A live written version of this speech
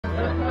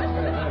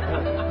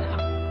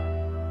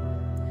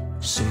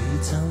誰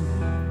曾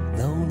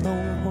流浪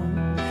去，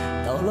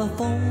逗留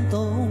放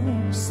到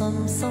深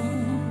深，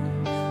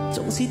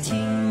縱使天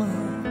馬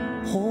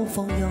可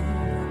放任，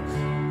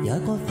也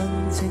該分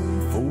清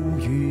苦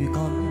與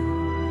甘。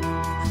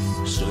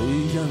誰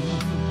人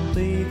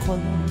被困，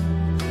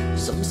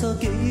唇上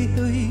幾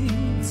許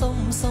真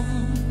心，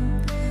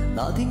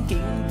那天竟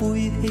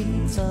背棄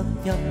責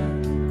任，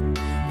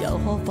也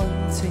可分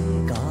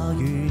清假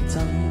與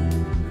真。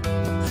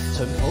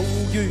曾抱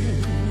怨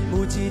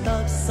每次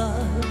得失，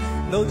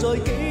留在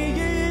記憶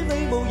裏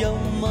無人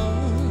問，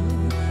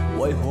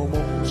為何蒙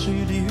住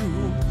了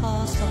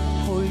他失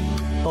去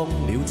當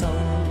了真？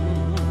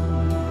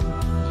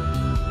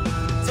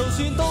就算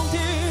當天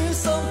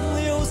傷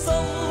了心，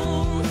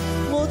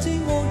我知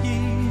我已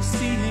是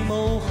無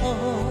憾，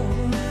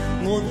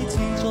我的自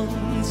盡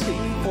請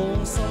放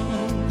心，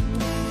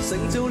成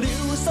就了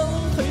身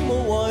體無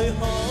遺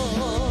憾。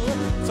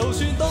就算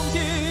當天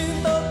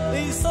得你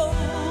心，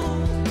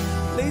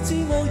你知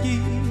我已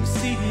是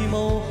無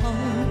憾，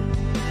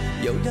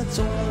有一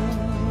種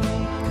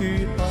缺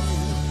陷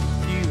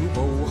要無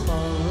限。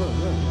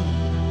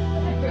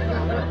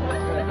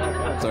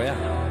怎麼樣？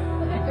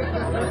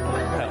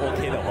還 OK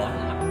的話。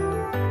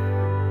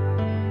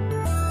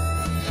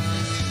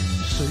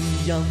誰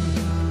人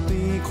被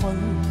困，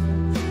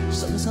唇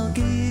上幾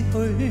許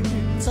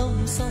真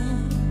心，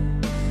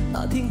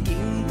那天竟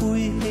背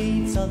棄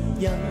責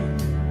任，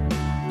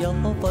也可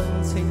分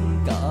清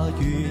假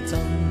與真。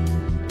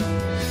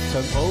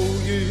常抱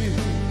怨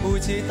每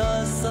次得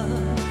失，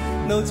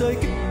留在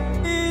記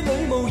憶裏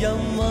無人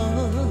問，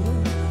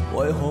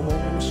為何蒙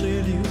住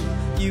了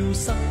要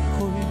失去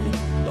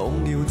當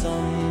了真？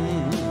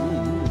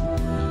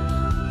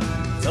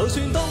就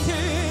算當天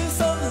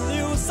失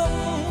了心，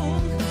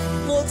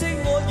我知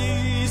我已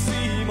是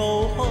無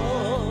憾，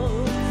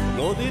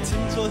我的前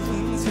進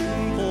請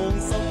放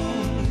心，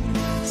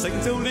成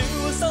就了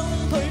身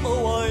體無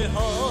遺憾。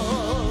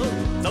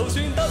就算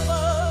得不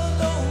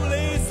到你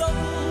心，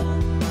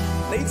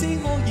你知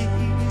我已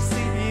是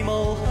無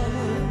憾，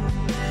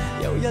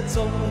有一種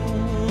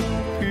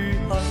缺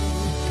陷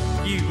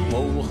要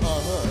無限。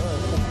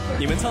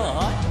你們唱啊！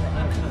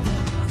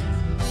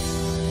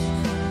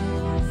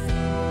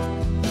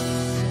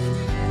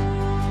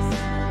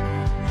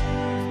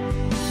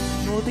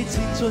我的前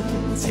進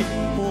請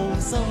放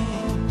心，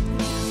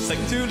成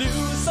就了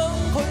身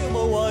軀無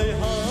遺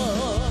憾。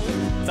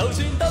就算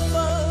得不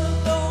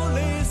到你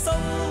心，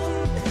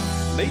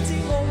你知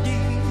我已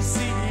是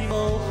無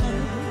憾，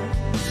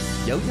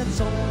有一種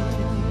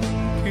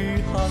缺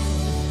陷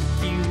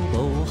叫無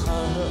限。